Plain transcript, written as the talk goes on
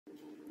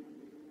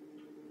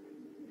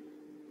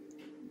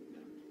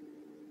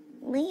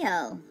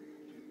Leo.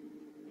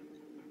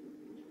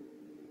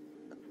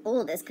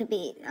 Oh, this could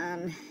be,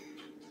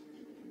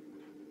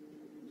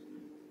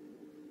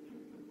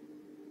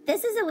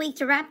 this is a week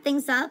to wrap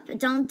things up.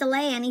 Don't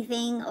delay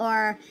anything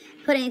or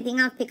put anything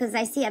off, because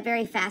I see a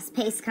very fast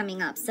pace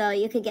coming up. So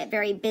you could get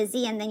very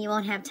busy and then you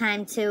won't have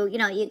time to, you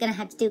know, you're going to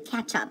have to do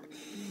catch up.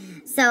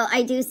 So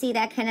I do see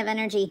that kind of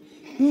energy.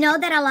 Know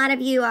that a lot of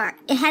you are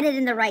headed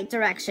in the right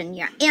direction.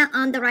 You're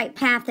on the right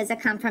path. As a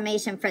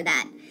confirmation for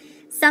that.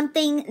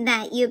 Something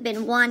that you've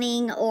been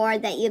wanting or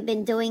that you've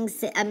been doing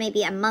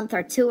maybe a month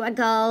or two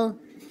ago,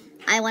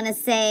 I want to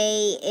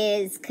say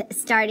is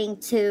starting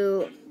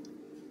to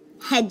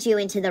head you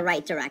into the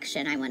right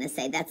direction. I want to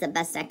say that's the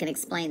best I can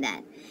explain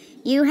that.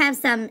 You have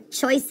some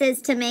choices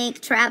to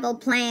make, travel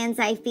plans,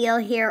 I feel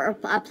here,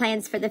 or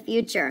plans for the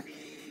future.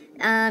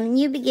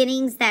 New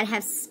beginnings that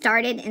have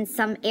started in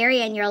some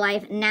area in your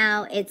life.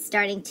 Now it's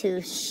starting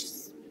to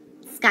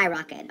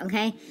skyrocket,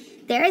 okay?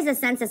 There is a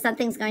sense that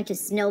something's going to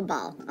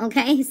snowball,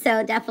 okay?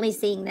 So definitely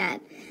seeing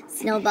that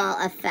snowball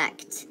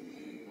effect.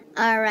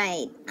 All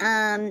right.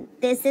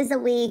 This is a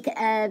week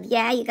of,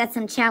 yeah, you got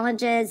some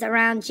challenges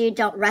around you.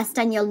 Don't rest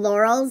on your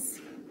laurels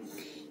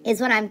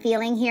is what I'm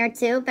feeling here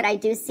too. But I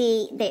do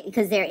see that,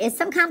 because there is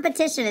some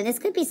competition, and this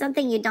could be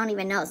something you don't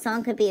even know.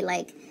 Someone could be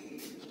like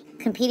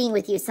competing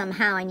with you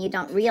somehow and you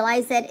don't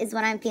realize it, is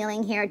what I'm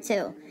feeling here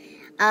too.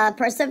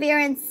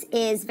 Perseverance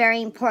is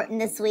very important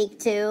this week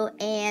too.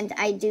 And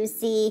I do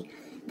see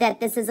that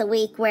this is a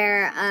week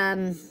where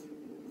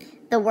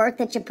the work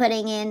that you're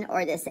putting in,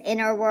 or this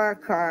inner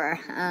work, or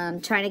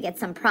trying to get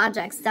some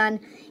projects done,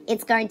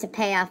 it's going to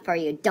pay off for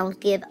you. Don't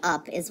give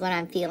up is what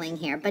I'm feeling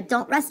here. But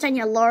don't rest on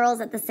your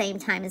laurels at the same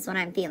time is what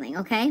I'm feeling,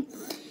 okay?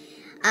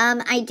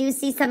 I do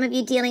see some of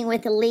you dealing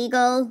with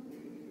legal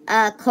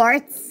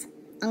courts,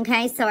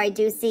 okay? So I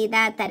do see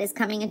that. That is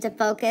coming into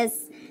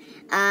focus.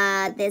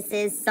 This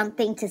is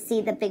something to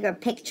see the bigger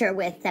picture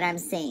with that I'm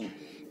seeing.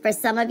 For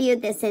some of you,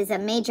 this is a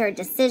major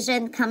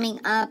decision coming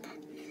up.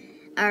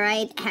 All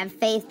right, have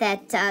faith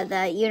that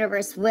the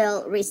universe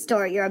will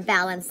restore your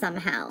balance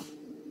somehow.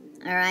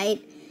 All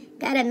right,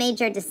 got a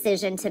major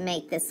decision to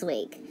make this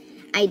week.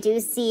 I do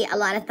see a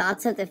lot of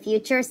thoughts of the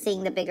future,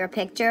 seeing the bigger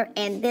picture,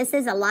 and this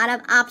is a lot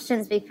of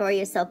options before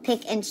you, so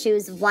pick and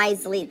choose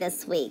wisely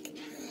this week.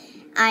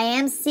 I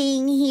am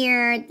seeing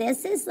here,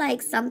 this is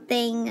like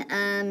something,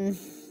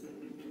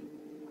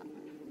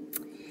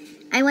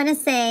 I want to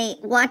say,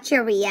 watch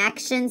your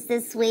reactions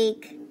this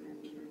week.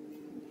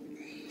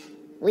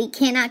 We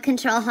cannot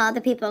control how other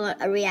people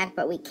react,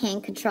 but we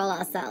can control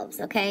ourselves,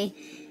 okay?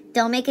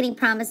 Don't make any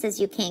promises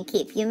you can't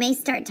keep. You may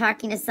start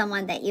talking to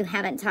someone that you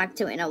haven't talked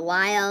to in a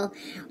while,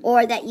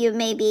 or that you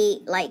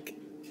maybe, like,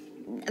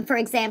 for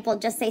example,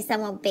 just say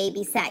someone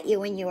babysat you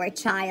when you were a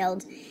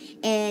child,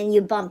 and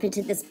you bump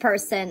into this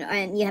person,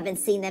 and you haven't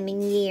seen them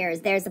in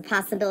years. There's a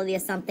possibility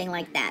of something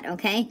like that,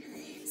 okay?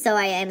 So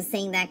I am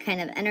seeing that kind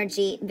of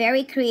energy.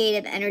 Very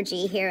creative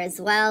energy here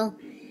as well.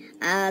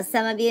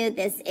 Some of you,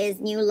 this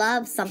is new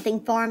love, something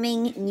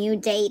forming, new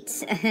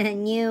date,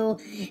 new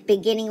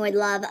beginning with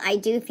love. I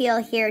do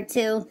feel here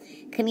too,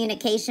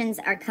 communications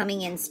are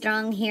coming in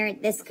strong here.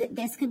 This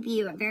could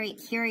be very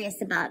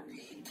curious about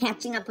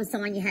catching up with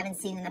someone you haven't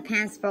seen in the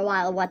past for a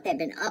while, what they've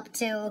been up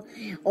to,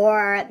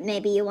 or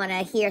maybe you want to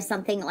hear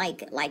something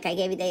like I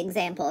gave you the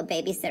example, a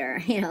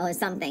babysitter, you know, or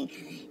something.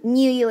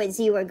 Knew you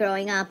as you were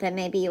growing up, and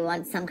maybe you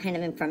want some kind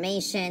of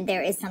information.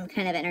 There is some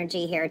kind of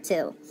energy here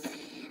too.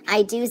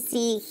 I do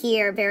see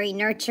here very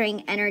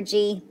nurturing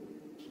energy.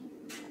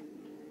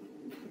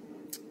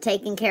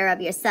 Taking care of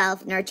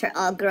yourself. Nurture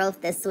all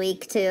growth this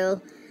week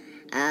too.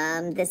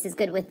 This is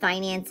good with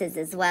finances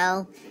as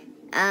well.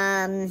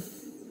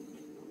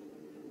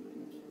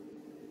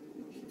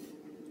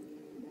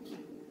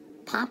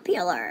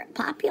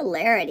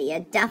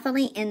 Popularity,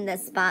 definitely in the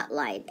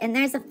spotlight. And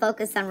there's a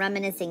focus on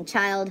reminiscing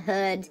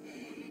childhood,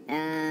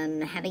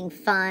 having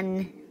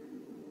fun.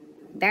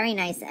 Very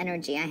nice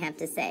energy, I have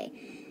to say.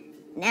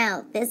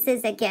 Now, this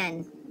is,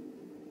 again,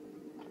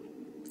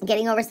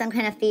 getting over some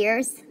kind of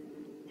fears,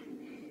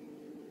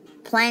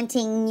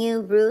 planting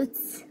new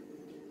roots,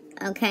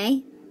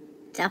 okay?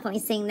 Definitely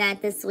seeing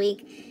that this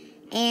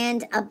week.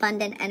 And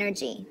abundant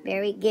energy,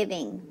 very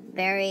giving,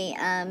 very,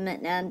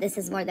 this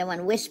is more than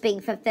one wish being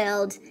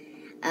fulfilled.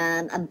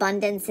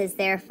 Abundance is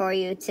there for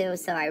you too,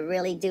 so I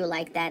really do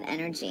like that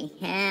energy.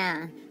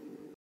 Yeah.